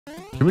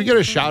Can we get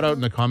a shout out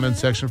in the comment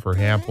section for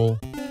Hample?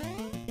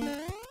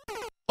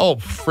 Oh,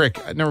 frick.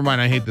 Never mind.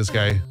 I hate this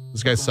guy.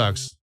 This guy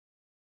sucks.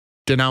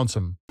 Denounce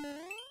him.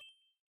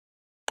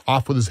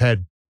 Off with his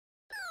head.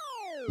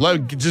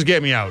 Just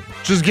get me out.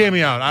 Just get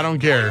me out. I don't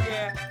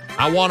care.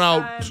 I want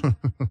out.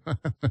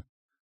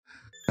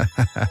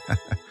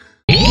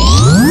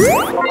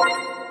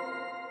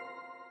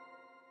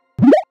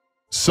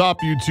 Sup,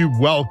 YouTube?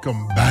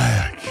 Welcome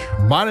back.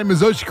 My name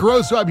is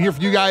Oshikorosu. I'm here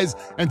for you guys,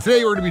 and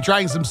today we're going to be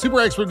trying some super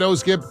expert no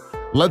skip.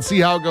 Let's see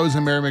how it goes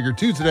in Merrymaker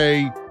 2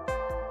 today.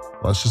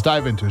 Let's just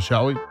dive into it,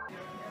 shall we?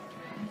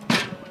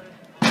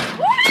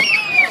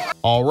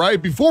 All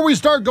right, before we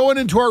start going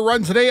into our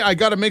run today, I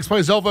got to mix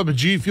myself up a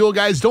G Fuel,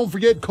 guys. Don't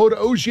forget code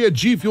Oshi at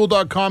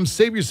gfuel.com.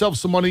 Save yourself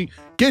some money,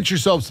 get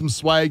yourself some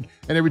swag,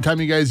 and every time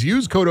you guys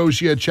use code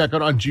Oshi at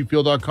checkout on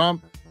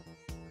gfuel.com,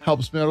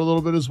 helps me out a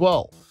little bit as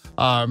well.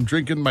 I'm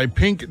drinking my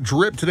pink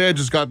drip today. I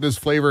just got this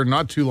flavor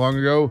not too long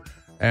ago,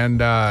 and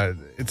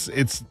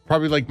it's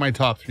probably like my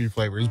top 3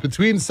 flavors.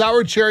 Between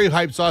sour cherry,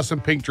 hype sauce,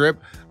 and pink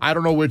drip, I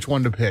don't know which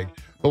one to pick.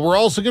 But we're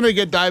also going to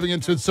get diving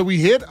into it. So we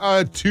hit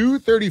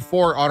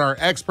 234 on our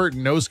expert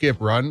no skip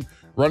run,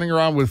 running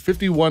around with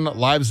 51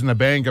 lives in the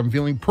bank. I'm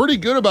feeling pretty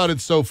good about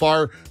it so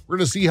far. We're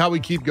going to see how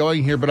we keep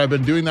going here, but I've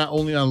been doing that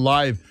only on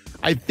live.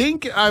 I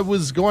think I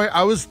was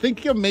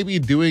thinking of maybe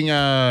doing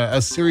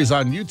a series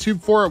on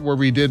YouTube for it where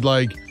we did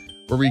like,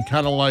 where we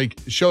kind of like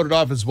showed it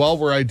off as well,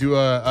 where I do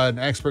an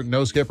expert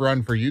no skip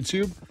run for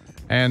YouTube.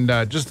 And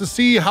just to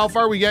see how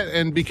far we get,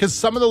 and because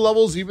some of the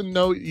levels, even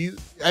though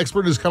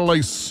expert is kind of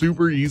like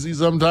super easy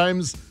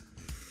sometimes,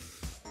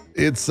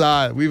 it's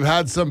we've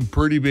had some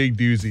pretty big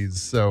doozies.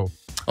 So,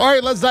 all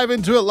right, let's dive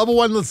into it. Level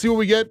 1, let's see what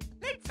we get.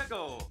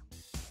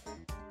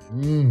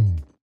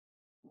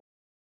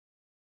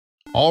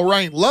 All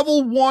right,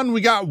 level 1,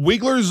 we got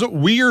Wiggler's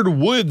Weird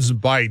Woods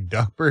by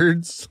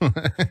Duckbirds.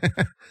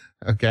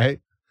 Okay.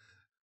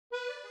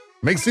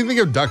 Makes me think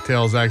of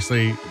DuckTales,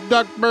 actually.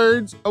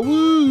 Duckbirds, a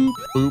woo,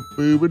 boop,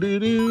 boop, doo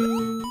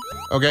doo.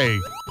 Okay.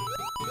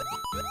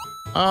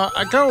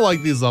 I kind of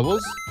like these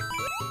levels.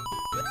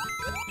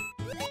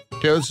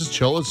 Okay, let's just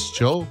chill. Let's just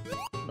chill.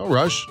 No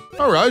rush.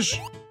 No rush.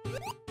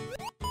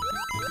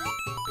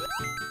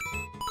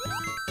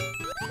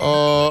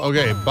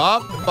 Okay.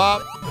 Bop,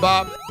 bop,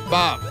 bop,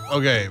 bop.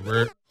 Okay,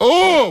 we're.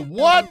 Oh,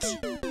 what?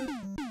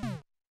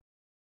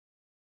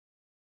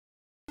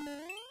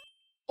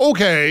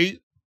 Okay.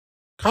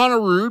 Kind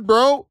of rude,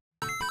 bro.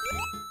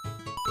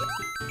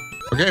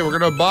 Okay, we're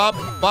gonna bop,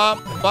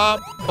 bop, bop,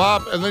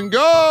 bop, and then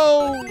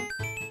go.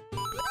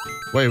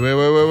 Wait.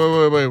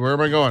 Where am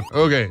I going?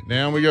 Okay,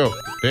 down we go.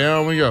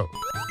 Down we go.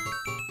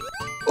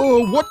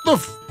 Oh, what the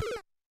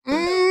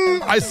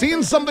I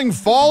seen something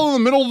fall in the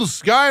middle of the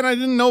sky, and I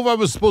didn't know if I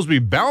was supposed to be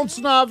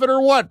bouncing off it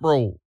or what,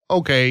 bro.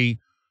 Okay.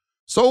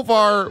 So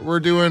far, we're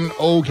doing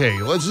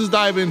okay. Let's just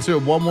dive into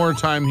it one more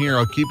time here.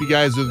 I'll keep you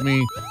guys with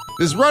me.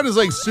 This run is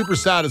like super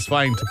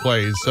satisfying to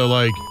play. So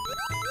like,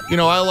 you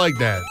know, I like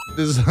that.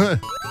 This is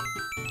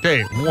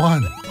okay.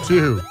 1,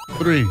 2,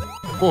 3,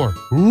 4.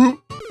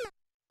 Whoop.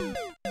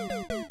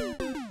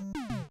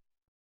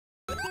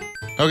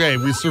 Okay,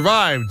 we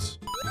survived.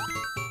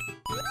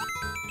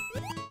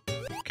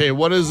 Okay,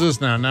 what is this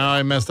now? Now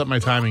I messed up my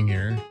timing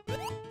here.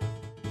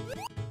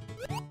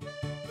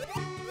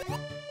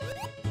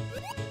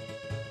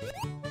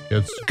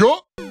 Let's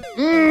go.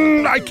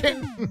 I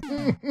can't.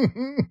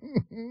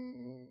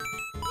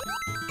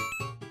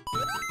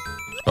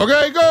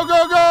 Okay, go,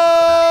 go,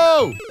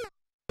 go!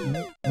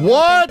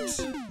 What?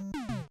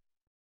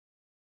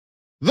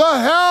 The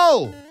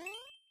hell?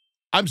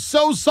 I'm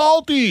so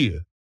salty.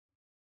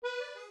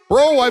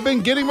 Bro, I've been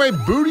getting my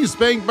booty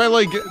spanked by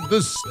like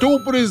the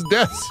stupidest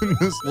deaths in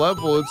this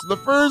level. It's the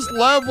first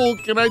level.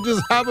 Can I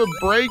just have a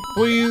break,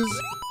 please?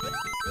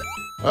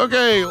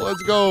 Okay,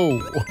 let's go.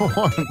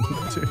 1,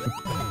 2.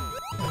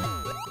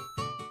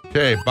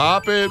 Okay,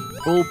 bop it,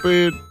 boop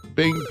it,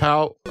 bing,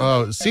 pow.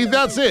 Oh, see,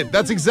 that's it.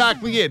 That's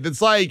exactly it.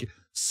 It's like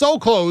so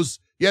close,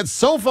 yet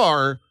so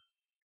far.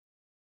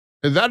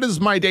 And that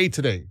is my day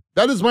today.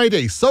 That is my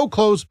day. So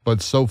close,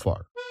 but so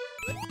far.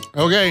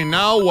 Okay,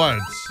 now what?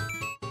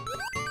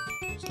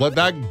 Just let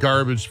that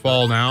garbage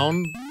fall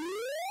down.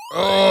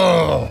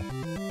 Oh,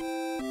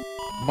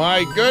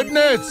 my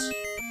goodness.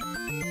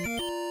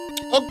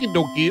 Okie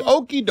dokie,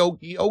 okie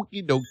dokie,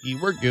 okie dokie.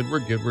 We're good,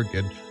 we're good, we're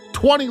good.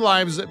 20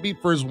 lives that beat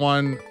first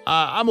one.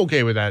 I'm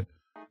okay with that.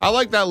 I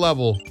like that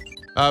level.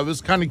 It was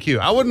kind of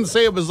cute. I wouldn't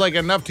say it was like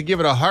enough to give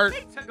it a heart.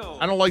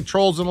 I don't like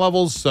trolls and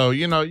levels, so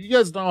you know, you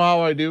guys know how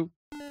I do.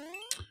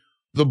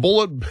 The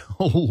Bullet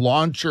Bill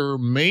Launcher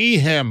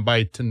Mayhem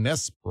by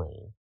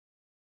Tenespro.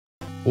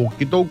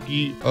 Okie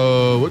dokie.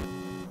 What?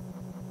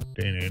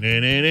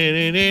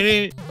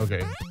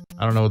 Okay.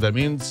 I don't know what that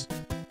means.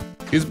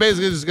 He's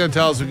basically just gonna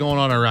tell us we're going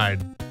on a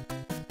ride.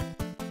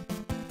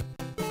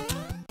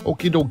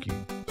 Okie dokie.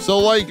 So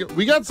like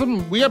we got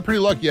pretty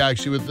lucky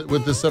actually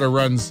with this set of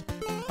runs,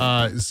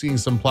 seeing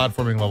some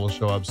platforming levels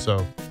show up.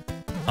 So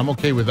I'm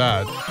okay with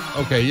that.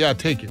 Okay, yeah,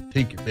 take it,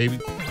 baby,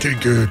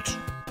 take it.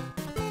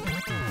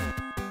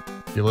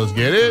 Okay, let's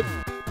get it.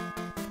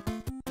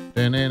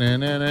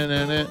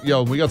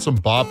 Yo, we got some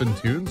bopping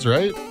tunes,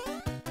 right?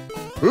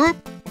 Oop.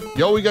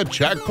 Yo, we got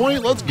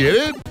checkpoint. Let's get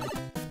it.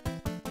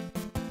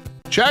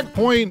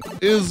 Checkpoint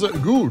is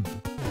good.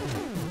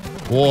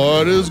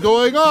 What is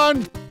going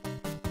on?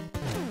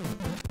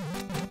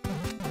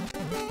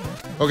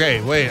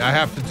 Okay, wait, I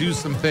have to do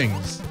some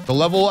things. The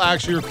level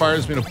actually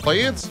requires me to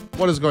play it?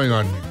 What is going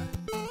on here?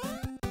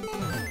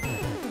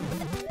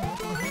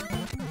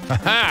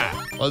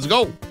 Haha, let's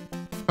go.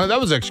 Oh, that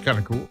was actually kind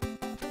of cool.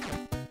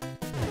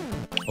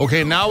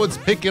 Okay, now it's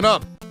picking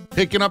up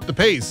the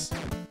pace.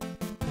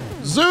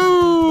 Zoom!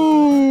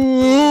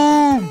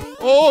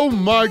 Oh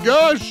my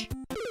gosh!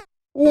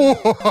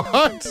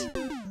 What?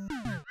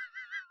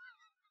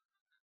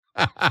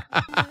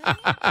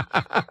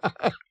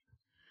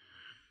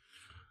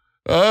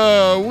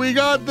 We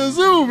got the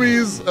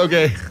zoomies.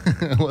 Okay,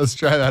 let's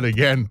try that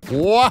again.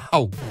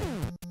 Wow.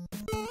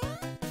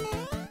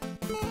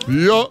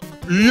 Yeah.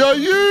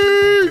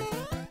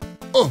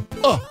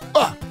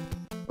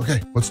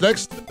 Okay, what's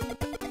next?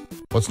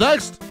 What's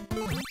next?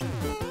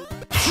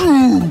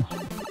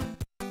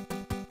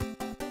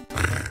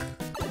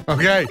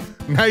 Okay,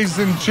 nice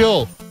and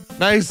chill.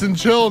 Nice and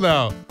chill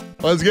now.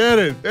 Let's get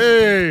it.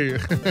 Hey.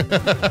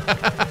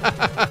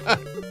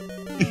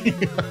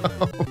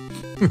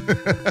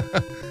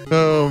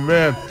 Oh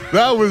man,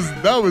 that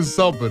was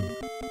something.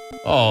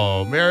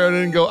 Oh, Mario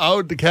didn't go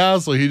out the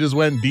castle. He just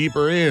went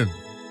deeper in.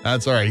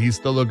 That's all right. He's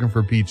still looking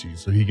for Peachy,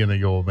 so he's gonna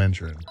go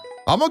adventuring.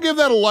 I'm gonna give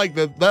that a like.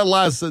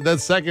 That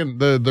second,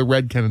 the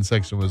red cannon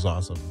section was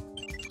awesome.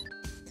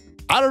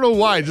 I don't know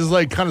why. It just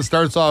like kind of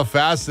starts off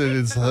fast and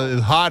it's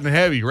hot and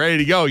heavy, ready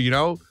to go. You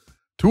know,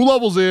 2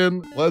 levels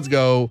in. Let's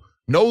go.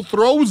 No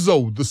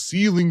Throzo, the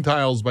ceiling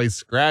tiles by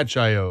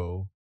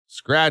Scratchio. I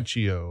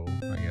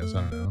guess,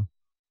 I don't know.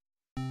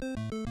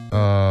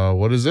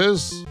 What is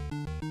this?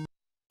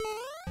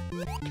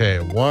 Okay,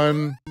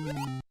 1.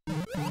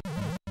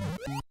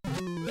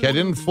 Okay, I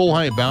didn't full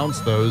height bounce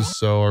those,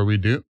 so are we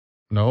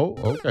no?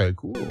 Okay,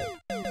 cool.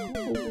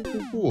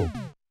 Cool.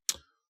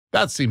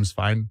 That seems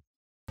fine.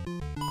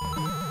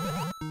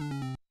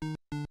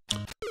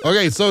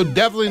 Okay, so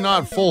definitely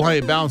not full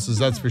height bounces,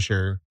 that's for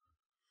sure.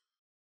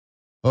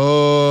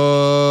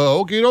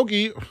 Okie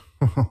dokie.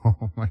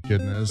 Oh my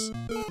goodness.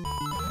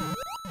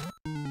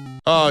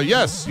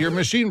 Yes, your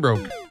machine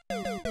broke.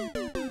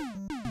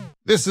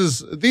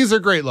 These are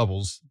great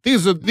levels.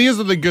 These are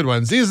the good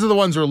ones. These are the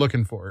ones we're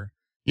looking for.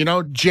 You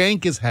know,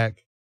 jank as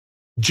heck.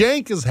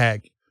 Jank as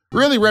heck.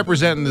 Really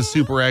representing the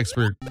super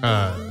expert,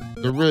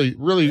 they're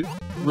really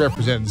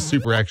representing the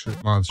super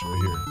expert monster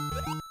here.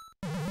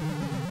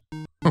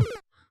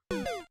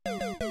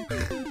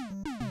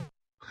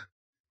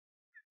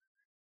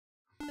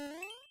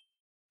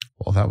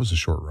 Well, that was a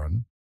short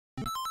run.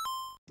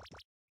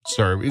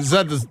 Sorry, we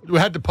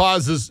had to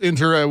pause this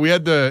we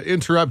had to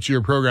interrupt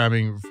your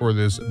programming for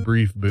this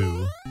brief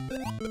boo.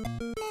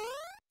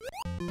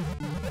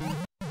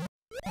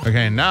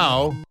 Okay,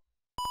 now.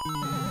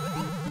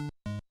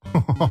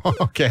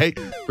 Okay,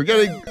 we're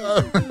getting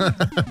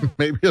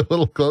maybe a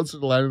little closer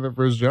to landing the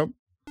first jump.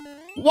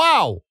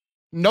 Wow,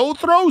 no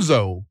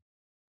Throzo.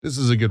 This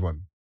is a good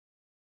one.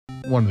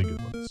 One of the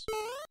good ones.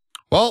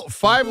 Well,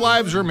 5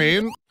 lives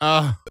remain.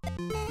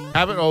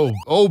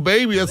 Oh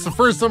baby, that's the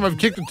first time I've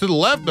kicked it to the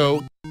left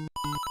though.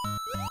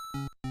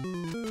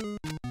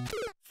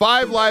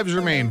 5 lives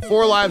remain,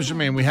 4 lives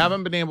remain. We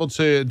haven't been able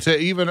to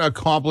even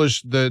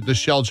accomplish the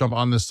shell jump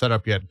on this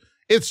setup yet.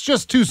 It's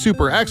just too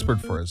super expert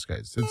for us,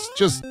 guys. It's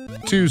just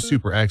too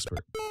super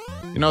expert.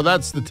 You know,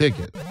 that's the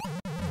ticket.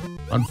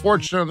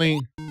 Unfortunately.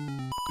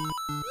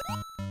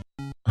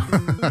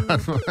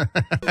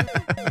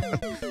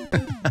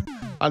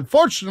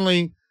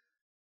 Unfortunately,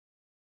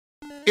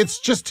 it's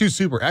just too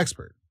super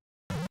expert.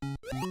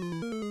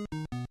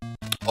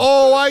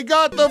 Oh, I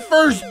got the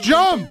first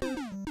jump.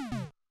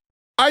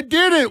 I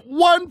did it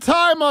 1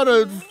 time out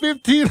of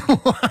 15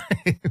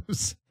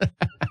 lives.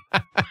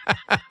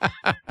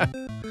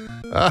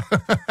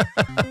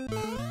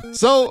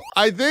 So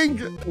I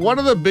think one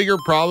of the bigger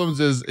problems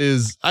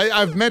is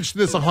I've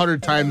mentioned this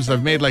 100 times.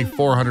 I've made like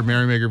 400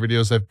 Mario Maker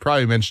videos. I've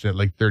probably mentioned it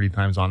like 30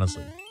 times,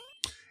 honestly.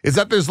 Is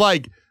that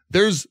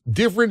there's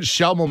different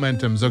shell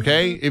momentums,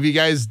 okay? If you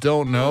guys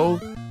don't know.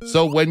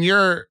 So when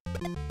you're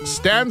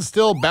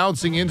standstill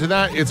bouncing into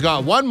that, it's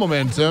got 1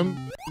 momentum.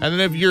 And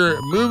then if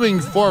you're moving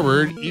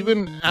forward,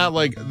 even at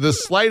like the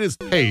slightest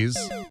pace,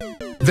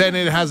 then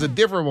it has a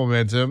different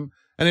momentum.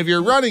 And if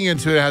you're running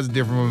into it, it has a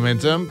different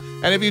momentum.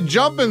 And if you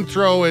jump and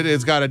throw it,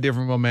 it's got a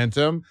different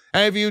momentum.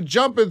 And if you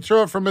jump and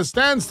throw it from a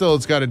standstill,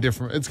 it's got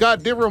different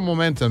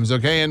momentums,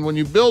 okay? And when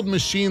you build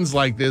machines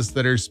like this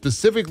that are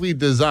specifically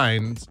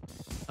designed,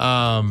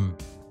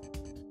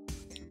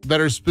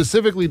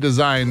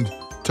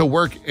 to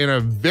work in a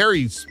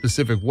very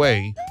specific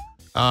way,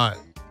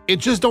 it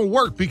just don't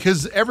work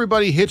because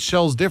everybody hits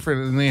shells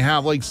different and they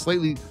have like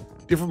slightly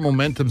different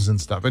momentums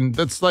and stuff. And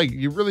that's like,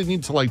 you really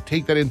need to like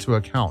take that into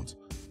account.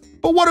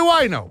 But what do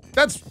I know?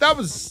 That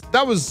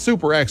was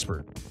super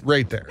expert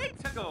right there.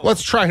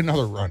 Let's try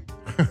another run.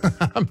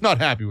 I'm not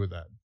happy with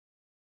that.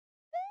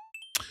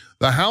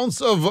 The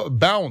House of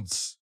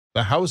Bounce.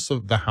 The House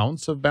of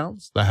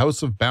Bounce? The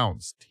House of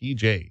Bounce,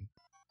 TJ.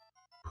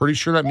 Pretty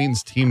sure that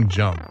means Team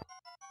Jump.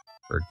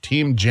 Or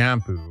Team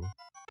Jampu.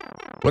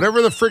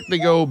 Whatever the frick they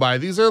go by.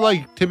 These are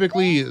like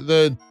typically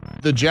the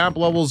Jamp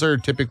levels are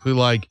typically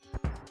like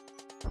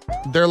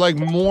they're like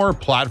more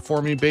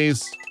platformy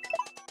based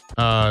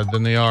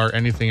than they are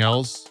anything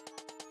else.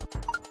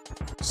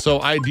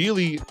 So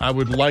ideally I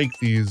would like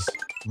these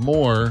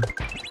more.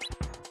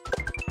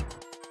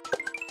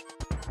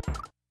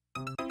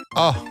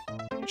 Oh,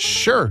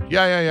 sure.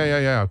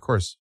 Yeah. Of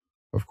course.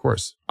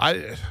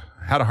 I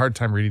had a hard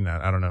time reading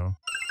that. I don't know.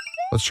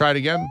 Let's try it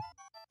again.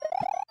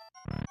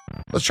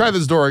 Let's try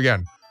this door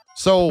again.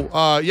 So,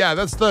 yeah,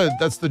 that's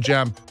the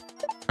Jump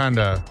kind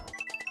of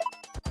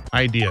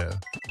idea.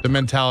 The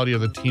mentality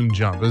of the Team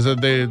Jump is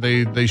that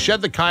they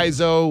shed the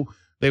Kaizo.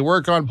 They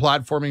work on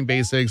platforming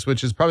basics,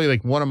 which is probably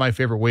like one of my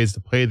favorite ways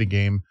to play the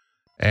game.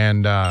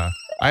 And I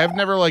have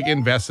never like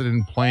invested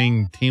in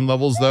playing team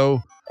levels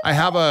though.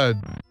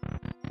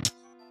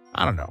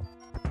 I don't know.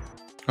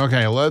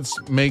 Okay, let's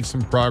make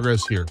some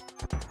progress here.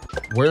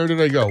 Where did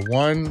I go?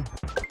 1,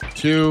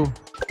 2.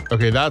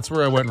 Okay, that's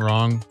where I went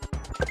wrong.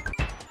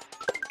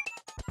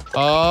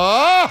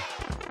 Oh,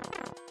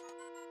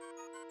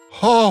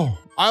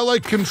 I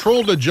like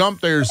controlled a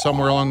jump there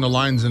somewhere along the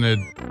lines and it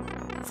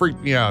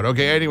freaked me out.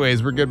 Okay,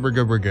 anyways, we're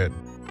good.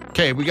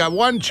 Okay, we got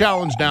one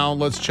challenge now.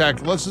 Let's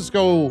check. Let's just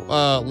go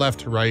left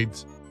to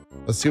right.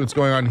 Let's see what's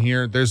going on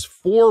here. There's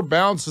 4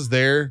 bounces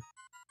there.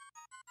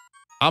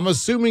 I'm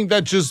assuming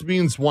that just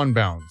means 1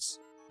 bounce.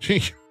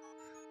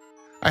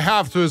 I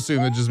have to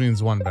assume that just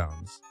means 1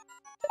 bounce.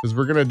 Because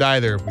we're gonna die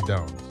there if we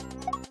don't.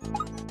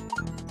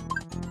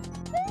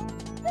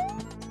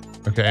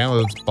 Okay,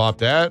 let's bop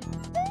that.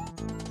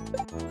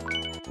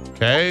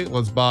 Okay,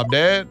 let's bob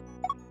that.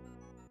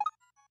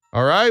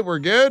 All right, we're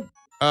good.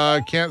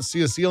 Can't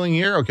see a ceiling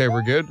here. Okay,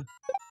 we're good.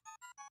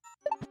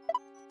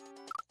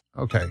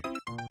 Okay.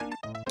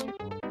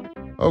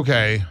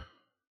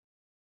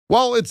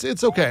 Well,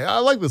 it's okay. I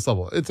like this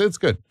level. It's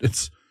good.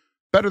 It's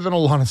better than a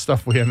lot of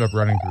stuff we end up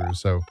running through.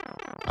 So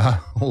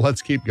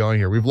let's keep going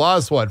here. We've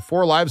lost what,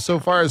 4 lives so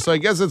far. So I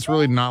guess it's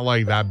really not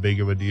like that big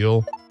of a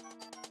deal.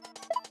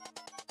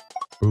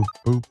 Boop,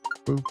 boop,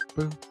 boop,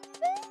 boop.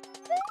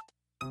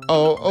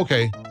 Oh,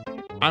 okay.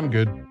 I'm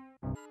good.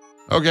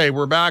 Okay,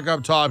 we're back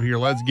up top here.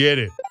 Let's get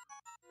it.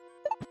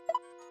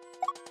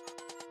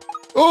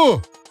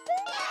 Oh!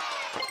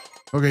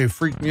 Okay,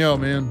 freak me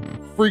out, man.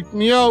 Freak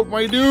me out,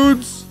 my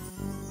dudes.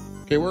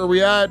 Okay, where are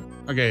we at?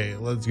 Okay,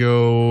 let's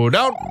go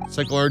down.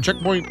 Cycle our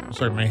checkpoint.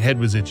 Sorry, my head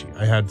was itchy.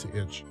 I had to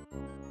itch.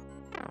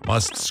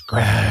 Must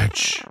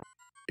scratch.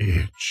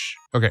 Itch.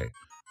 Okay,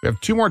 we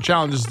have 2 more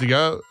challenges to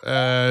go.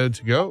 To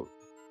go.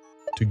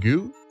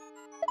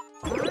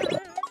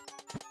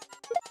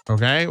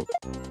 Okay.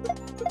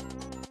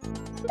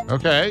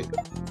 Okay.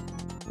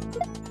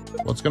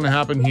 What's gonna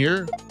happen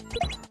here?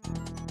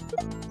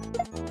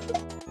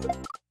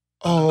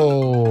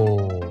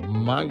 Oh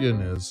my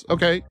goodness.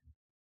 Okay.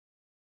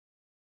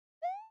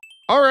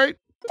 All right.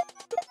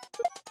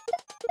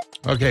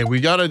 Okay, we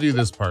gotta do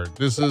this part.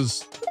 This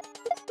is...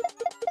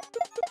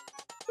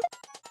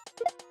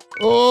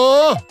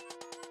 Oh!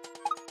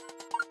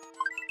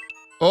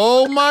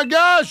 Oh my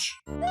gosh!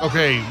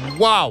 Okay,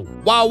 wow.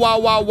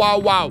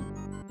 Wow.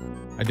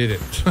 I did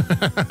it.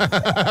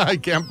 I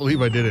can't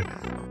believe I did it.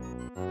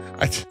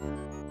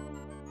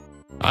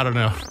 I don't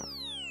know.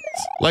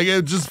 Like,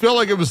 it just felt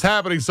like it was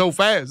happening so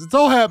fast. It's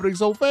all happening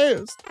so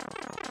fast.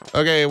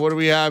 Okay, what do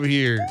we have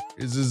here?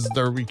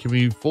 Can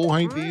we full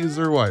height these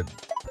or what?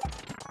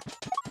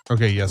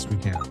 Okay, yes, we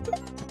can.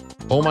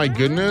 Oh my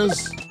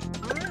goodness.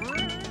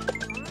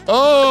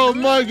 Oh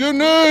my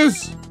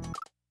goodness.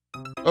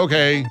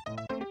 Okay.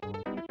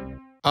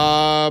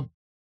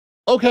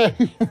 Okay.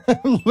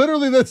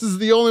 Literally, this is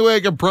the only way I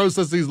can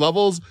process these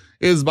levels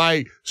is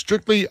by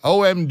strictly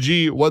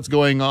OMG what's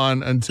going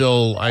on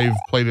until I've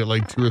played it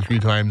like 2 or 3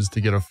 times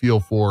to get a feel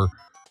for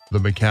the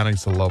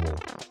mechanics of the level.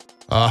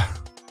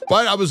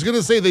 But I was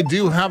gonna say they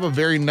do have a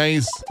very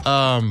nice,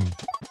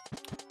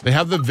 they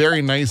have the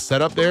very nice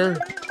setup there.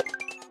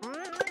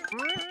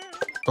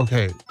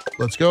 Okay,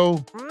 let's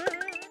go.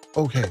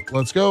 Okay,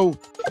 let's go.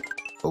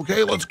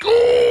 Okay, let's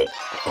go.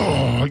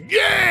 Oh,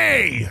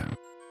 yay!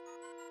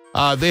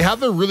 They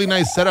have a really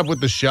nice setup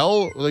with the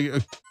shell.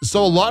 Like,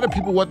 so a lot of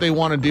people, what they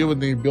want to do when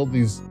they build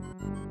these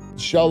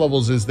shell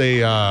levels is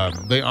they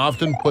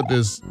often put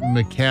this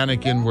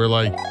mechanic in where,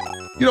 like,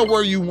 you know,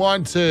 where you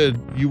want to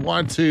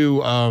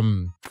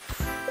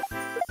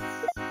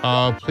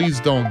please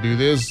don't do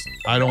this.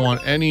 I don't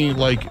want any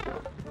like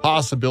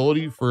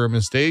possibility for a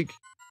mistake.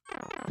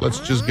 Let's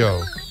just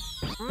go.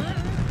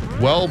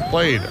 Well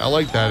played. I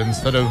like that.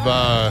 Instead of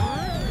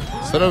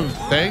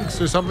thanks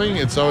or something,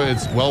 it's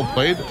well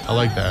played. I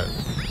like that.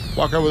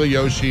 Walk out with a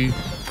Yoshi.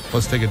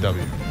 Let's take a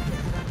W.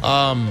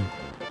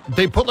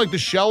 They put like the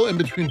shell in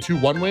between 2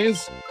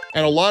 one-ways,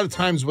 and a lot of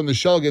times when the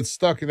shell gets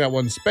stuck in that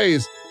one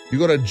space, you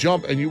go to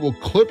jump and you will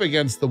clip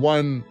against the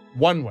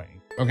one-way.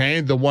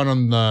 Okay, the one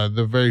on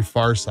the very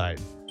far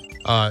side.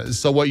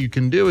 So what you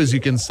can do is you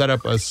can set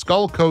up a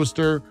skull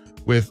coaster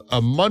with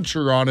a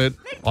muncher on it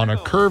on a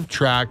curved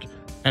track,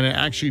 and it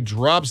actually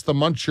drops the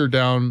muncher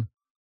down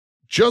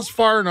just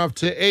far enough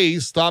to A,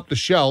 stop the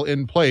shell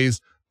in place,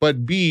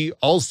 but B,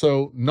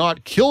 also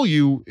not kill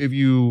you if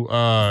you,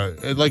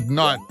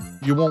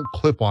 you won't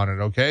clip on it,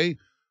 okay?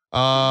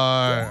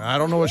 I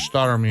don't know what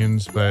Stara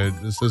means, but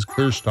this says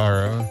clear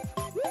Stara.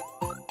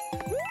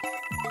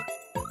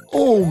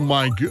 Oh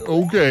my god,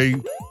 okay.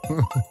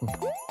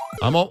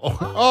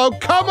 Oh,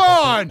 come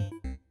on!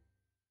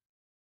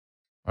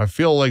 I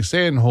feel like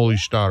saying holy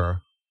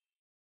Stara.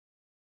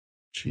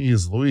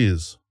 Jeez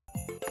Louise.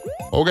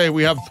 Okay,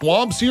 we have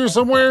thwomps here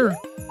somewhere?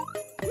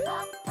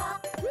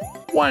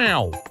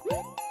 Wow.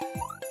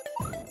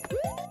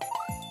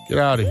 Get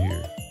out of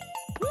here.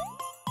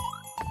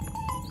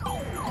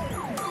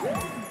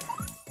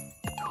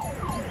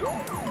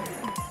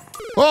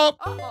 Oh,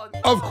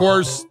 of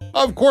course.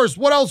 Of course.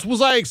 What else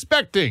was I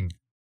expecting?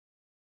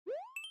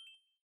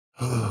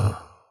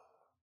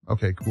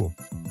 Okay, cool.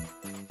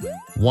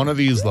 One of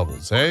these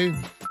levels, eh?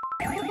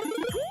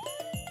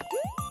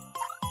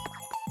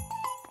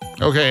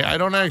 Okay, I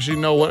don't actually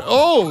know what...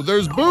 Oh,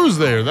 there's booze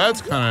there.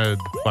 That's kind of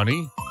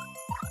funny.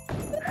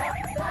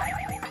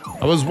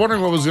 I was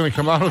wondering what was going to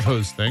come out of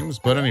those things,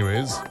 but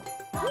anyways.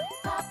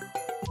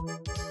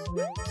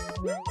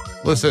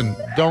 Listen,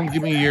 don't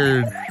give me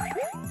your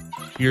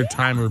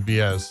timer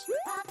BS.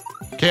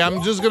 Okay,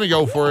 I'm just going to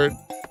go for it.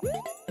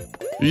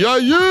 Yeah,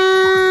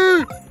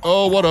 yeah!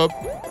 Oh, what up?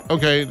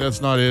 Okay,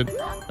 that's not it.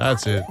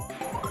 That's it.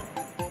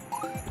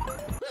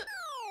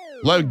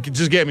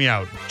 Just get me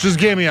out. Just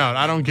get me out.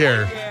 I don't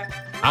care.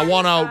 I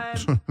want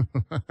out.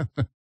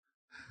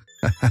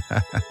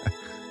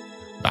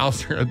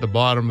 Bowser at the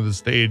bottom of the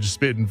stage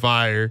spitting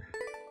fire.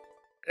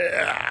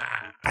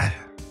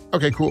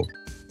 Okay, cool.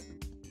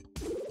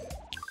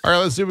 All right,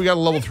 let's see if we got a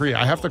level 3.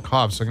 I have to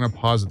cough, so I'm going to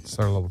pause at the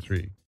start of level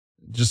 3.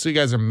 Just so you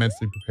guys are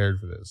mentally prepared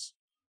for this.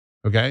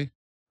 Okay?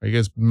 Are you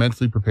guys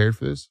mentally prepared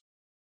for this?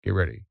 Get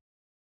ready.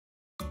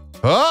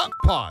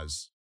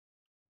 Pause.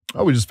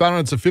 Oh, we just found out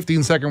it's a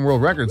 15-second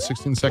world record,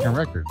 16-second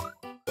record.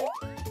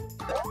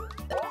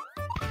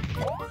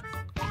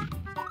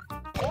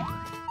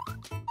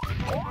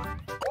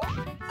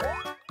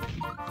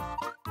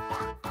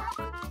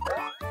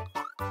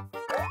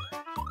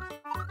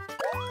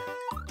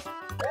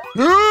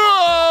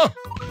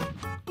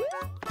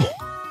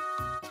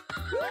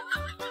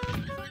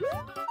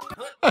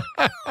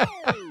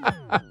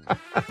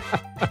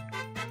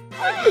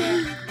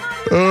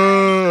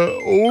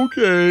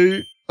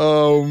 Okay.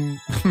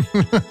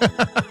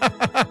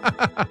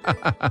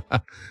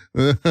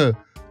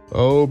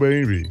 Oh,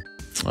 baby.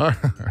 All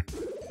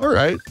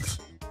right.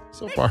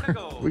 So far,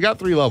 we got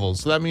 3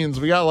 levels. So that means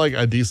we got like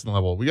a decent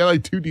level. We got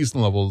like 2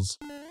 decent levels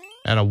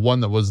and a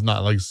one that was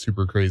not like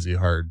super crazy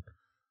hard.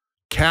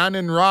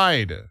 Cannon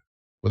ride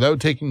without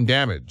taking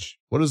damage.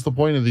 What is the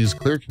point of these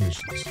clear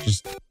conditions?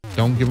 Just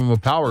don't give them a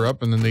power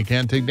up and then they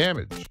can't take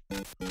damage.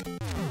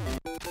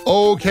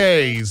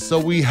 Okay, so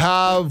we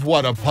have,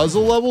 what, a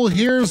puzzle level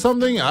here or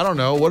something? I don't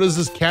know. What is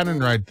this cannon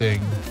ride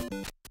thing?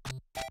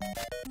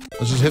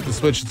 Let's just hit the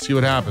switch and see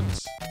what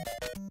happens.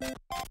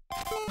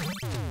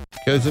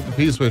 Okay, let's hit the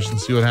P switch and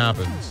see what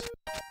happens.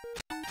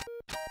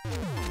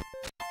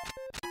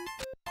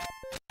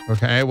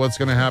 Okay, what's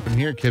going to happen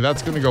here? Okay,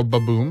 that's going to go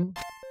ba-boom.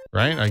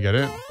 Right? I get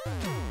it.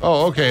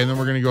 Oh, okay, and then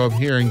we're going to go up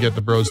here and get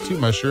the Bros 2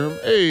 mushroom.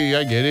 Hey,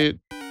 I get it.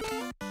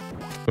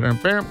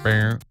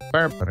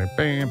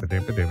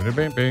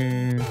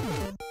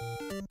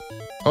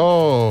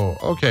 Oh,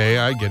 okay,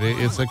 I get it.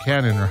 It's a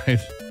cannon, right?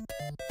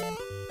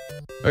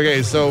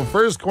 Okay, so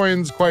first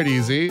coin's quite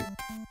easy.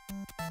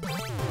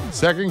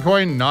 Second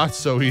coin, not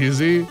so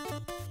easy.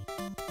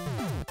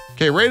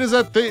 Okay, right as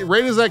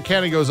that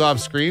cannon goes off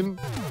screen.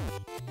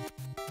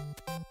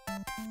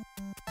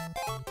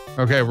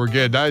 Okay, we're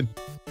good. I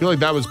feel like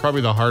that was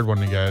probably the hard one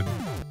to get.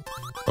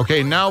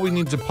 Okay, now we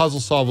need to puzzle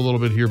solve a little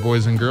bit here,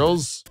 boys and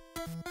girls.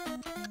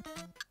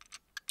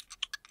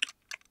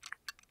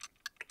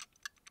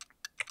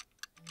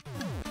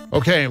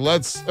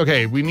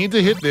 Okay, we need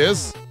to hit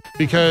this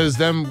because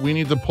then we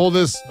need to pull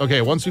this.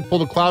 Okay, once we pull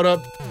the cloud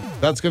up,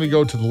 that's going to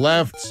go to the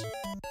left.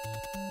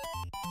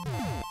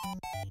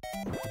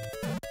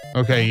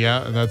 Okay,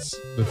 yeah, that's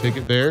the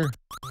ticket there.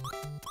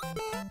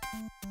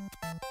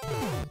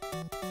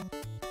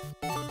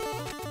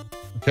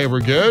 Okay, we're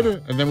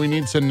good. And then we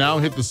need to now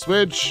hit the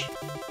switch.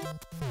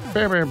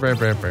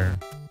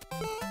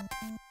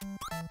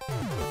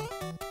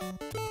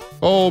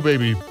 Oh,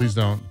 baby, please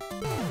don't.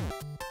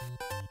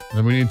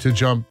 Then we need to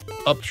jump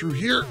up through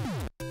here.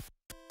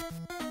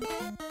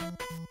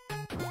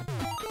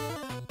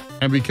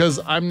 And because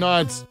I'm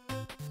not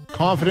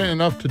confident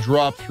enough to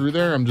drop through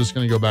there, I'm just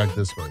going to go back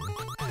this way.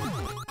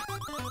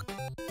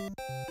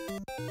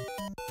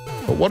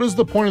 But what is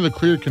the point of the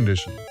clear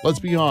condition? Let's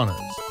be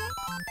honest.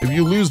 If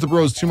you lose the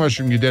Bros 2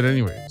 mushroom, you're dead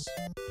anyways.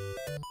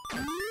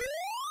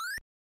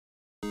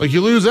 Like,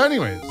 you lose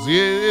anyways.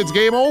 It's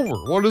game over.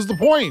 What is the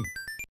point?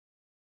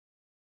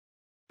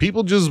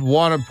 People just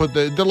want to put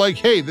they're like,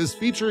 hey, this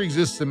feature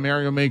exists in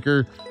Mario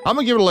Maker. I'm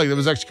gonna give it a like. It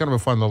was actually kind of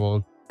a fun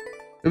level.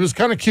 It was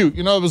kind of cute.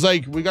 You know, it was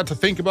like, we got to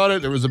think about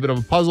it. There was a bit of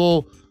a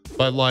puzzle,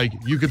 but like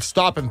you could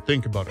stop and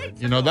think about it.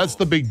 You know, that's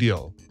the big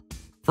deal.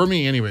 For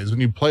me anyways,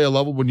 when you play a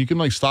level, when you can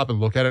like stop and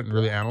look at it and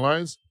really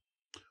analyze.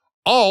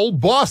 All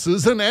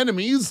bosses and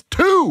enemies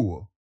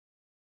too.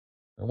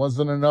 There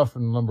wasn't enough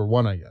in number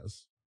 1, I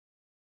guess.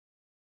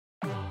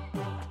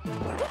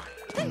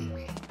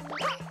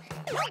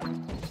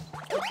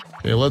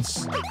 Okay,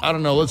 I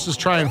don't know, let's just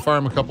try and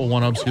farm a couple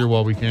 1-ups here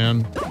while we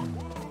can.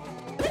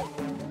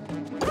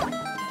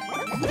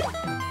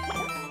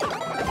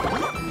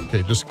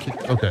 Okay, just kick,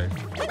 okay.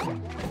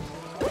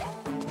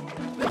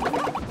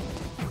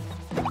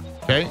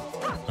 Okay,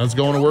 that's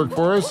going to work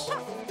for us.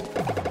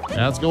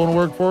 That's going to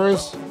work for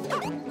us.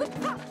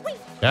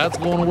 That's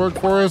going to work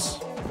for us.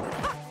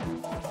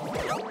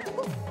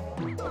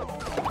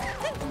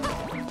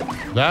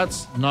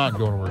 That's not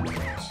going to work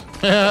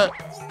for us.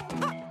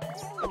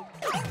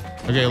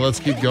 Okay, let's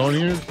keep going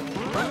here.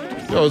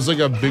 Yo, it's like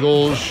a big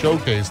old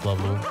showcase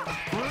level.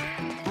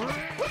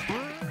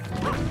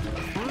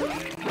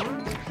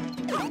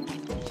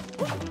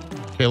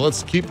 Okay,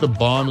 let's keep the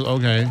bombs.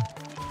 Okay.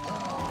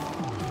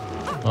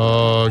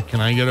 Can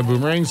I get a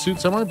boomerang suit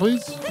somewhere,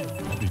 please?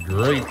 That'd be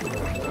great.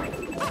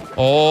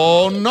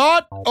 Oh,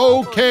 not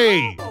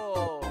okay.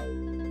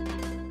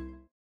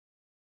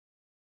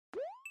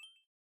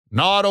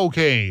 Not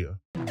okay.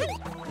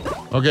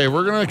 Okay,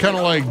 we're gonna kind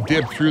of like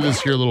dip through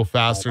this here a little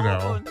faster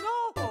now.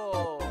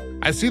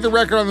 I see the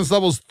record on this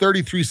level is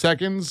 33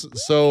 seconds,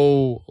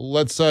 so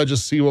let's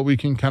just see what we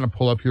can kind of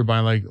pull up here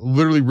by like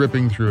literally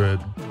ripping through it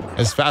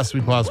as fast as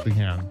we possibly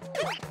can.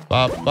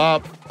 Bop,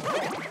 bop.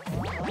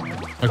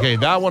 Okay,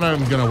 that one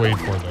I'm gonna wait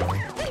for though.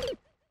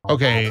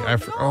 Okay,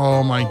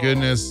 oh my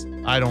goodness.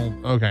 I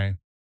don't, okay.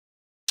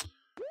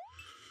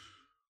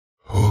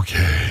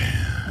 Okay.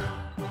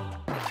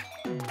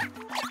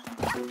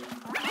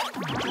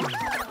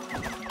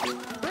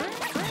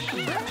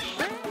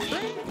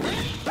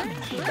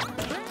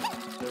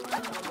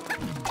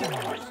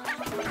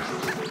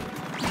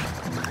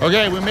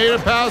 Okay, we made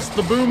it past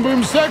the boom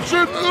boom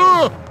section.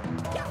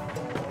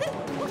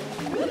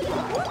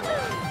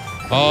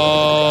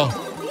 Ugh!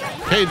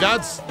 Okay,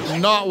 that's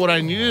not what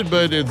I needed,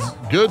 but it's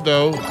good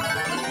though.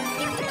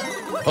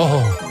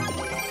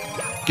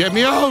 Oh, get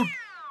me out.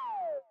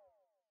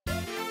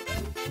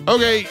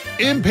 Okay,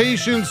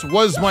 impatience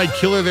was my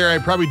killer there. I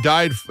probably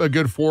died a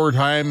good 4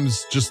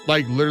 times, just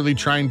like literally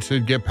trying to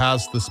get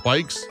past the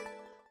spikes.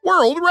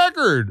 World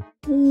record.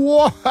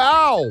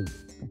 Wow.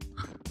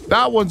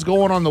 That one's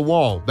going on the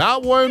wall.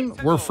 That one,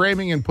 we're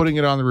framing and putting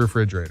it on the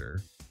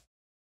refrigerator.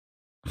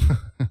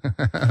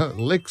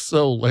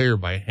 Lixo Lair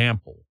by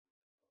Hample.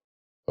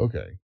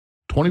 Okay.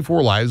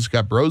 24 lives,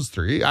 got Bros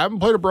 3. I haven't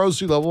played a Bros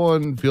 3 level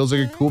and feels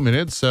like a cool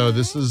minute, so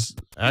this is,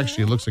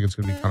 actually, it looks like it's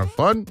going to be kind of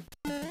fun.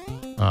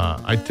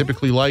 I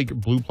typically like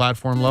blue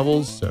platform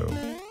levels, so.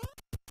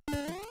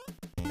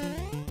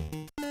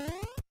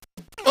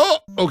 Oh,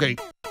 okay.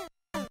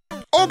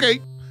 Okay.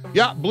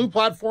 Yeah, blue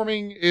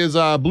platforming is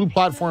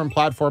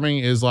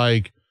platforming is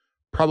like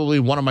probably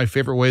one of my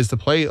favorite ways to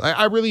play.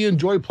 I really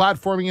enjoy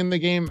platforming in the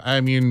game. I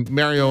mean,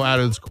 Mario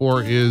at its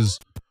core is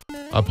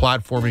a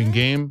platforming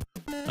game.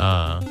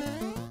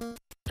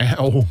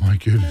 Oh my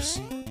goodness.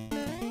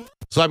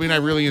 So I mean, I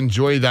really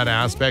enjoy that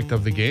aspect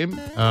of the game.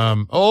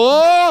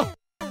 Oh!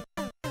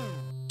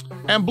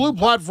 And blue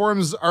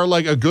platforms are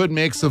like a good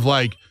mix of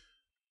like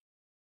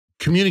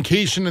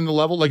communication in the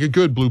level, like a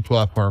good blue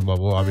platform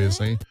level,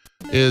 obviously.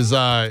 Is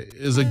a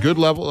good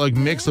level, like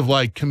mix of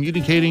like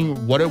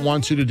communicating what it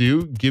wants you to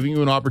do, giving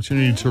you an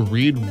opportunity to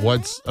read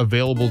what's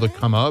available to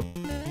come up,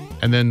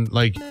 and then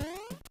like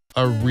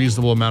a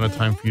reasonable amount of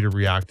time for you to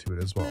react to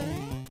it as well.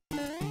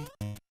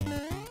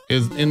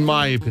 Is in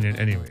my opinion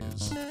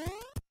anyways.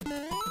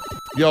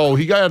 Yo,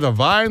 he got the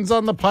vines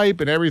on the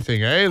pipe and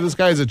everything. Hey, this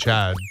guy's a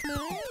Chad.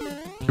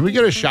 Can we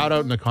get a shout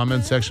out in the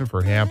comment section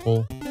for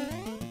Hample?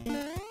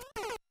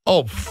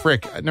 Oh,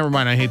 frick. Never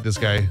mind. I hate this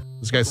guy.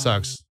 This guy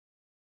sucks.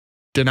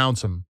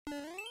 Denounce him.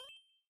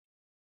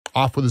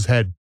 Off with his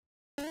head.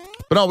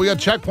 But no, we got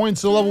checkpoints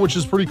to the level, which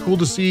is pretty cool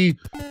to see.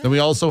 Then we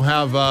also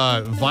have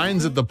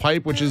vines at the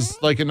pipe, which is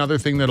like another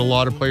thing that a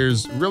lot of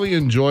players really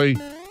enjoy.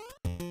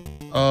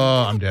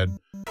 I'm dead.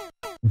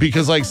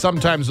 Because like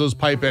sometimes those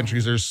pipe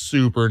entries are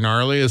super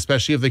gnarly,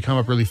 especially if they come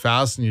up really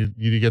fast and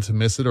you get to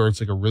miss it, or it's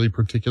like a really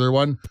particular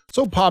one.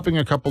 So popping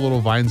a couple little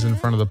vines in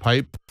front of the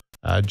pipe,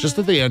 just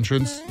at the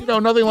entrance, you know,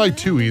 nothing like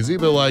too easy,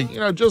 but like, you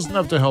know, just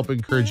enough to help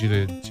encourage you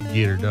to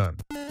get her done.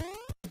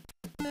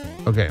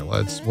 Okay,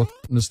 what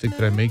mistake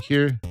did I make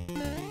here?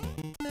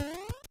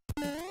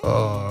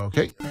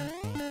 Okay.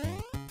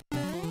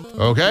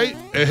 Okay,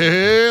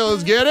 hey,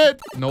 let's get it.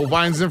 No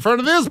vines in front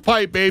of this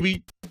pipe,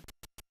 baby.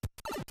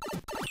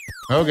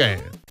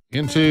 Okay,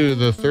 into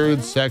the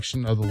 3rd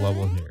section of the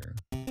level here.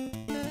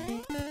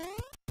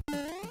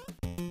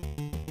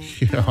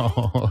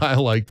 Yo, I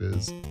like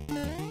this.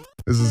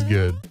 This is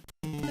good.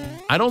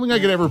 I don't think I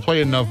could ever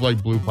play enough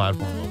like blue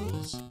platform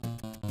levels.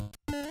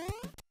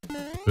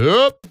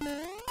 Yep.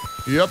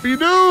 Yep, you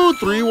do.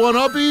 3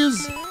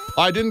 1-uppies.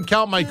 I didn't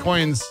count my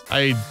coins.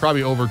 I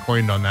probably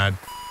overcoined on that.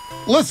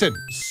 Listen,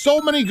 so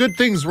many good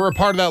things were a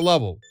part of that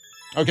level.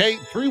 Okay,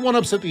 3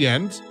 1-ups at the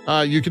end.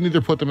 You can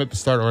either put them at the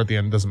start or at the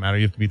end. It doesn't matter.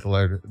 You have to beat the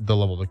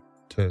level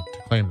to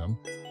claim them.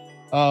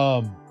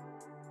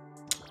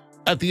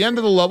 At the end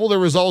of the level, there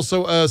was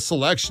also a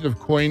selection of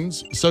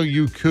coins. So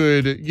you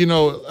could, you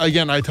know,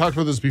 again, I talked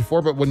about this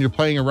before, but when you're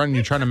playing a run and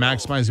you're trying to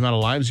maximize the amount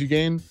of lives you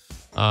gain,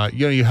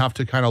 you know, you have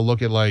to kind of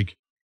look at like,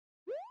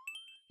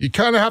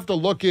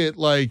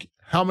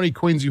 how many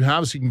coins you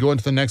have so you can go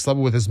into the next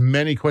level with as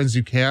many coins as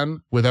you can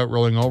without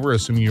rolling over,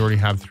 assuming you already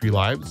have 3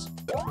 lives.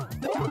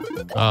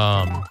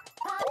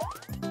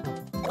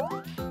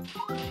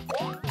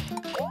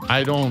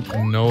 I don't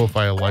know if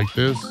I like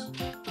this.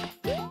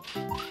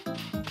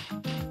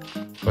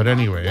 But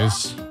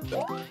anyways.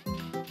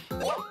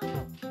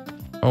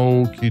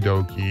 Okie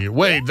dokie.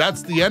 Wait,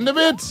 that's the end of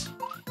it?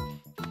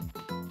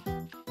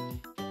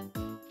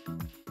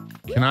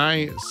 Can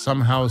I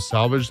somehow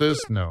salvage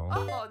this? No.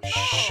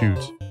 Shoot.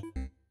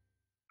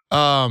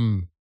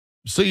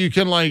 So you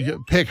can like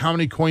pick how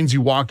many coins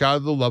you walk out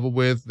of the level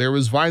with. There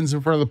was vines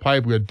in front of the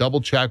pipe. We had double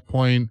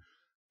checkpoint,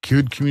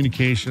 good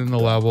communication in the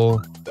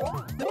level.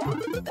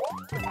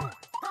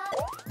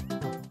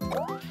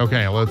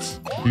 Okay, let's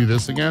do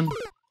this again.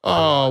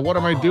 Oh, what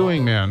am I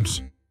doing, man?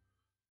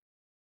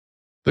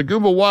 The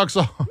Goomba walks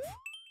off.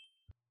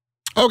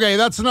 Okay,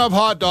 that's enough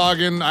hot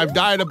dogging. I've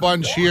died a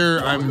bunch here.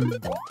 I'm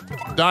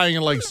dying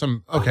in like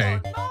some, okay.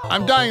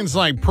 I'm dying in some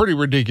like pretty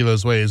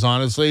ridiculous ways,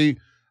 honestly.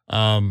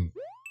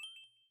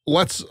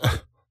 Let's,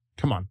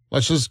 come on.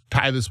 Let's just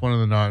tie this one in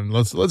the knot.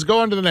 Let's go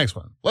on to the next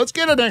one. Let's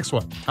get a next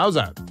one. How's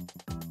that?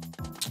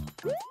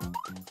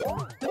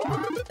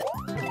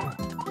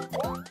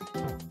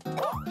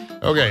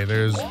 Okay,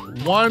 there's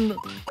 1,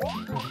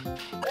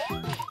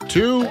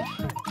 2,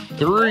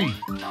 3.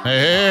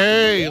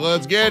 Hey,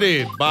 let's get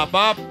it. Bop,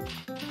 bop.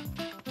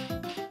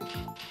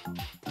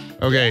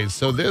 Okay,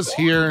 so this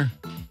here.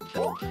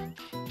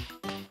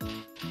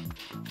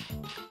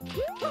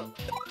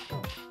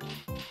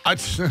 I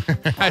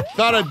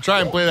thought I'd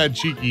try and play that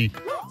cheeky,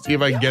 see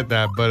if I can get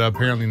that, but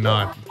apparently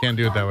not. Can't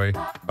do it that way.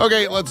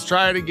 Okay, let's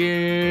try it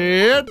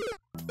again.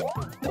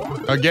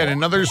 Again,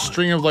 another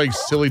string of like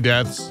silly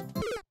deaths.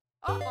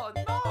 Oh,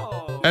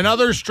 no.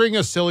 Another string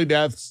of silly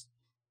deaths.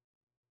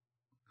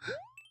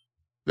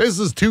 This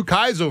is too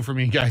Kaizo for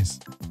me, guys.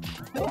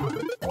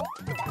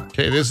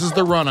 Okay, this is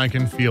the run. I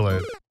can feel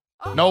it.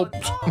 Oh, Nope.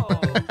 No.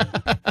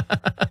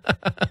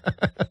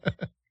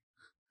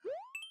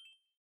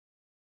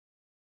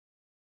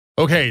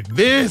 Okay,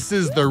 this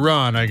is the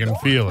run. I can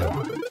feel it.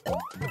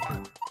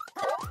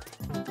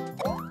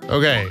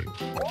 Okay.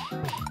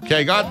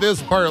 Okay, I got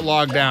this part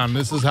logged down.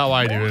 This is how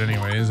I do it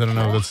anyways. I don't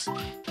know if that's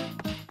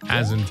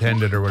as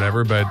intended or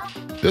whatever, but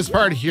this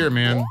part here,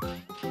 man.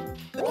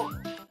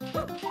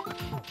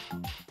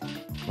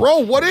 Bro,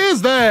 what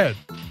is that?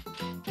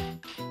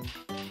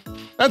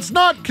 That's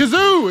not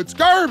Kazoo. It's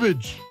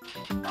garbage.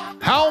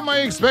 How am I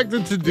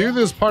expected to do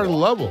this part of the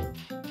level?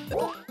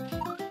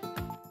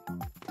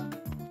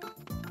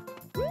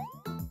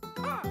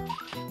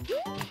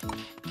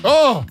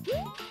 Oh,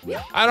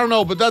 I don't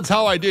know, but that's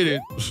how I did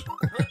it.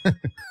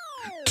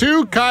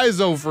 2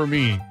 Kaizo for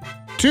me.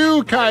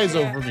 2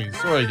 Kaizo for me.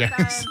 Sorry,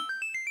 guys.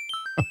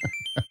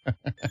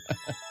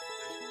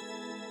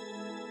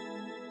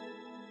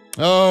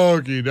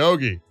 Okie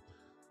dokie.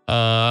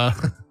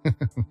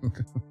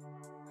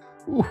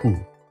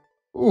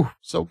 Ooh,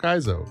 so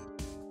Kaizo.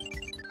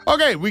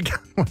 Okay, we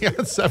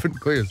got 7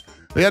 clears.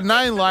 We had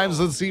 9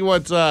 lives. Let's see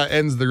what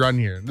ends the run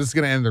here. This is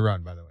gonna end the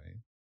run, by the way.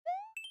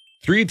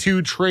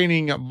 3-2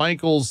 training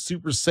Michael's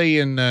Super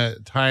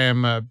Saiyan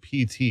time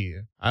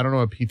PT. I don't know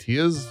what PT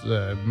is.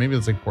 Maybe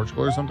it's like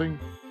Portugal or something.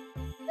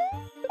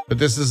 But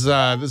this is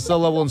a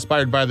level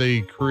inspired by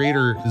the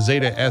creator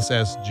Zeta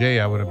SSJ,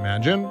 I would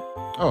imagine.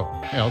 Oh,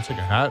 hey, I'll take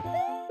a hat.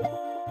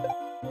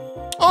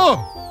 Oh,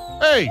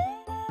 hey.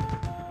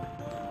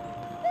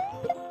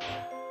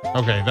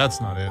 Okay,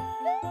 that's not it.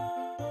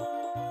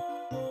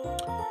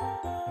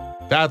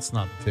 That's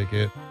not the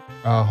ticket.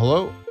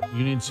 Hello?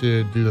 You need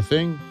to do the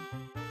thing.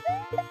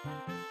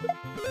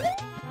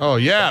 Oh,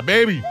 yeah,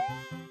 baby.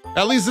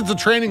 At least it's a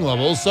training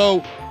level. So,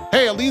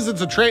 hey, at least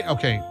it's a train.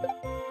 Okay,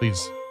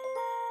 please.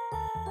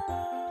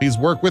 Please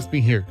work with me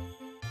here.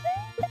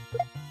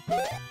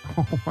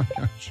 Oh my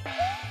gosh.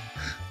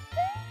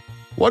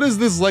 What is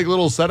this like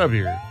little setup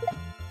here?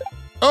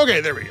 Okay,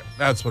 there we go.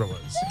 That's what it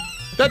was.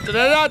 Da, da,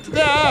 da, da,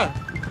 da.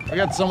 I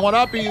got some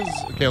 1-uppies.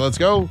 Okay, let's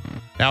go.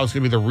 Now it's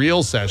gonna be the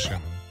real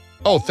session.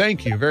 Oh,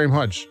 thank you very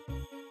much.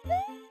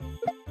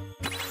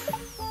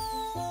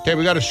 Okay,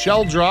 we got a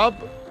shell drop.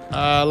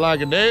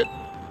 Like a date.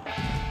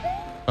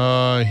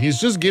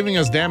 He's just giving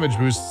us damage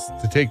boosts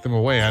to take them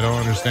away. I don't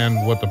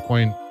understand what the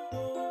point.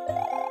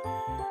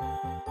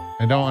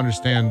 I don't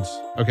understand.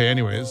 Okay,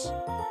 anyways.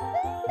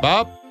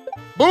 Bop.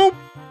 Boop.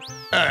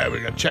 We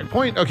got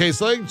checkpoint. Okay,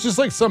 so like just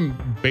like some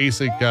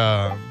basic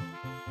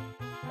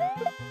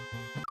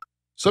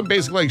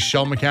like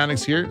shell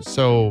mechanics here.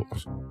 So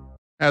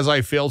as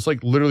I fail. It's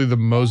like literally the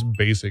most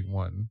basic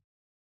one.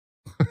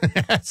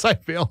 As I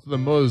fail the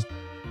most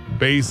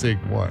basic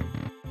one.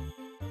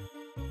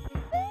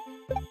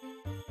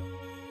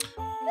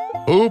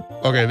 Oop.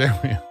 Okay, there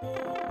we go.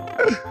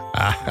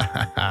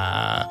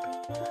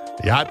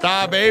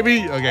 Yatta,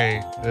 baby.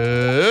 Okay.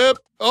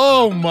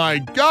 Oh my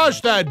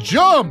gosh, that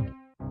jump.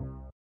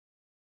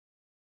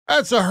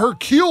 That's a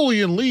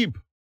Herculean leap.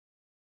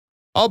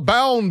 A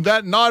bound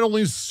that not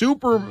only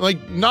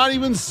not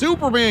even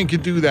Superman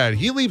could do that.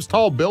 He leaps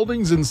tall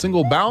buildings in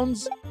single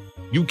bounds.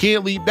 You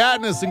can't leap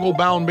that in a single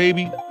bound,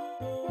 baby.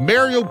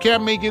 Mario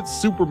can't make it.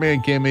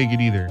 Superman can't make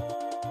it either.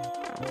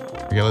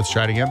 Okay, let's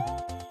try it again.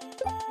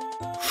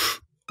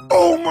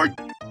 Oh my,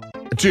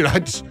 dude,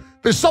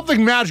 there's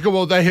something magical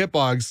about that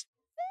hitbox.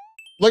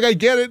 Like, I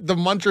get it, the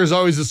muncher is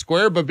always a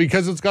square, but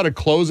because it's got a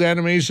close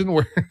animation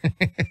where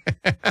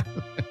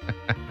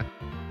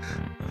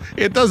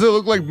it doesn't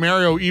look like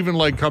Mario even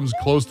like comes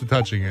close to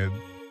touching it.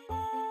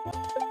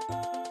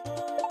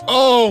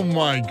 Oh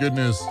my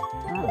goodness.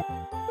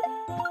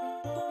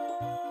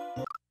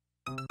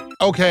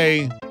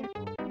 Okay.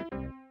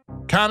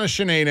 Kind of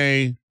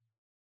shenane.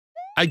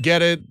 I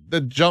get it.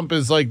 The jump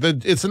is like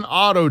it's an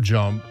auto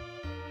jump.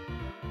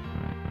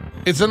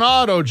 It's an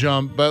auto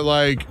jump, but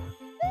like,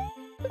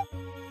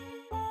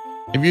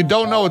 if you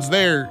don't know it's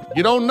there,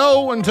 you don't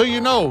know until you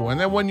know. And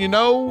then when you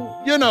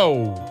know, you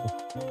know.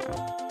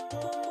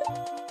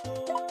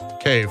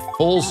 Okay,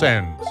 full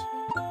send.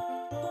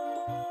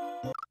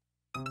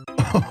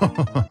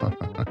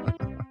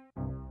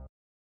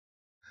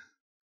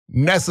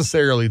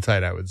 Necessarily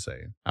tight, I would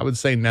say. I would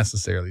say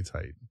necessarily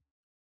tight.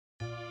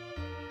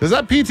 Does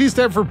that PT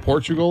stand for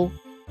Portugal?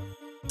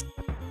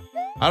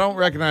 I don't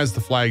recognize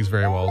the flags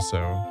very well,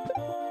 so.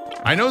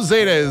 I know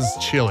Zeta is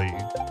Chile.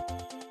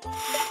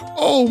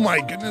 Oh my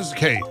goodness.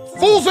 Okay,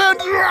 full send.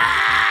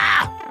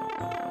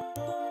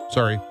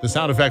 Sorry, the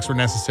sound effects were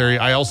necessary.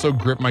 I also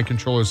gripped my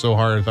controller so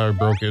hard I thought I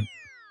broke it.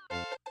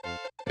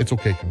 It's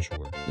okay,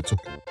 controller. It's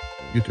okay.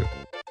 You too.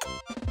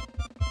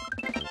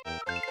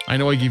 I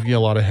know I give you a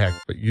lot of heck,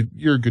 but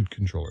you're a good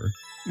controller.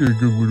 You're a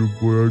good little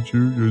boy, aren't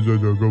you? You're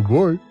a good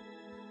boy.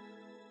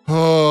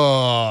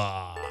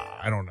 Oh,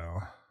 I don't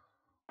know.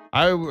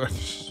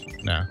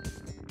 Nah.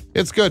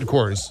 It's good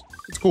course.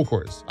 It's cool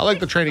course. I like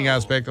the training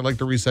aspect. I like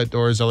the reset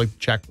doors. I like the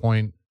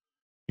checkpoint.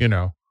 You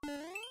know.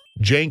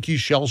 Janky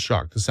shell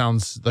shock. This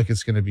sounds like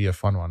it's going to be a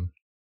fun one.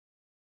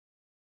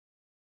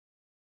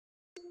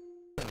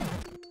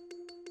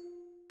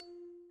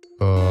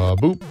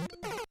 Boop.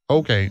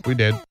 Okay, we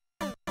did.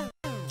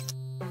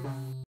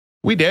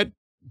 We did.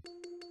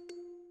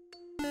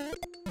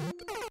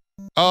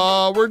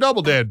 We're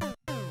double dead.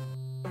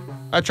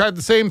 I tried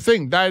the same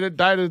thing. Died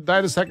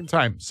a second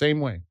time. Same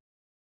way.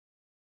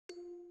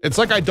 It's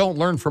like I don't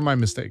learn from my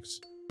mistakes.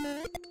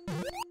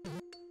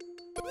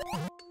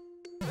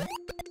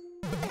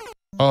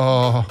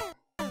 Oh,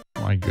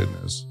 my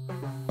goodness.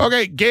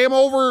 Okay, game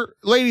over,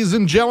 ladies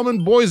and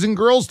gentlemen, boys and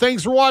girls.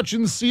 Thanks for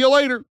watching. See you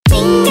later.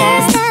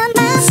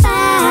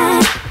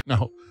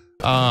 No,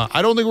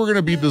 I don't think we're going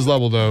to beat this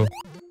level, though.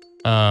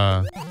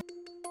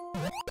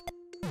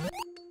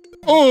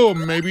 Oh,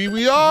 maybe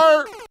we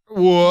are.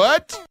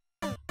 What?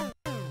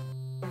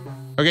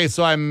 Okay,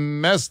 so I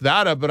messed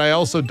that up, but I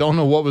also don't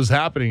know what was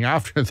happening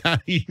after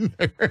that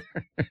either.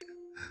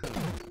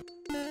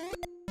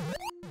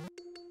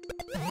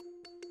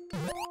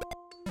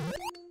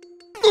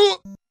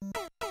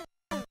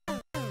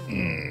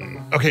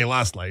 Okay,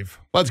 last life.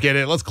 Let's get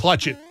it. Let's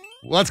clutch it.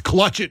 Let's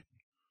clutch it.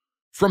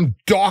 From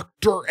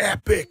Dr.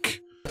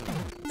 Epic.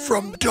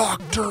 From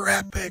Dr.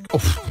 Epic.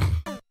 Oh.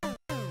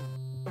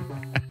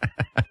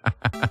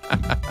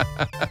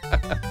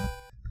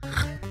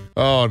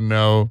 Oh,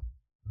 no.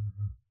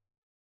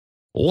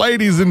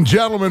 Ladies and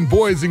gentlemen,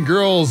 boys and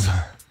girls,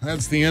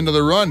 that's the end of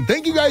the run.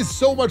 Thank you guys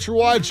so much for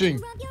watching.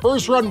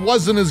 First run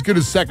wasn't as good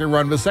as second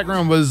run, but second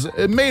run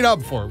it made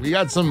up for it. We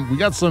got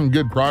some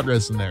good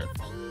progress in there.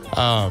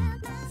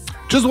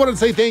 Just want to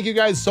say thank you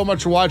guys so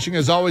much for watching.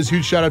 As always,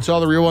 huge shout out to all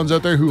the real ones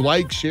out there who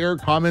like, share,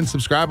 comment,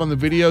 subscribe on the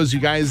videos. You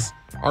guys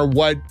are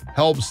what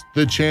helps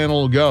the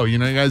channel go. You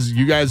know,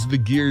 you guys are the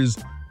gears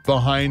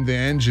behind the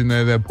engine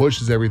that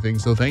pushes everything.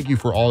 So thank you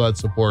for all that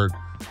support.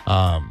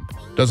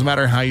 Doesn't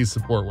matter how you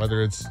support,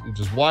 whether it's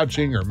just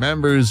watching or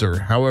members or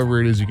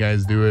however it is you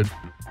guys do it.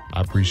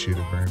 I appreciate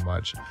it very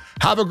much.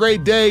 Have a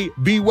great day.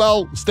 Be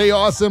well. Stay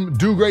awesome.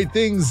 Do great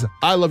things.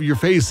 I love your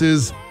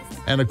faces.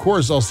 And of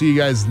course, I'll see you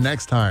guys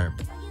next time.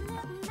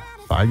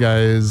 Bye,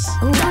 guys.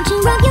 Won't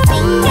you rub your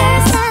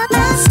fingers down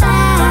my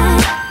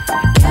spine?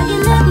 Girl, you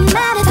look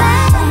mighty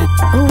fine.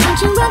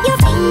 Won't you rub your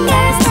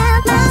fingers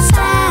down my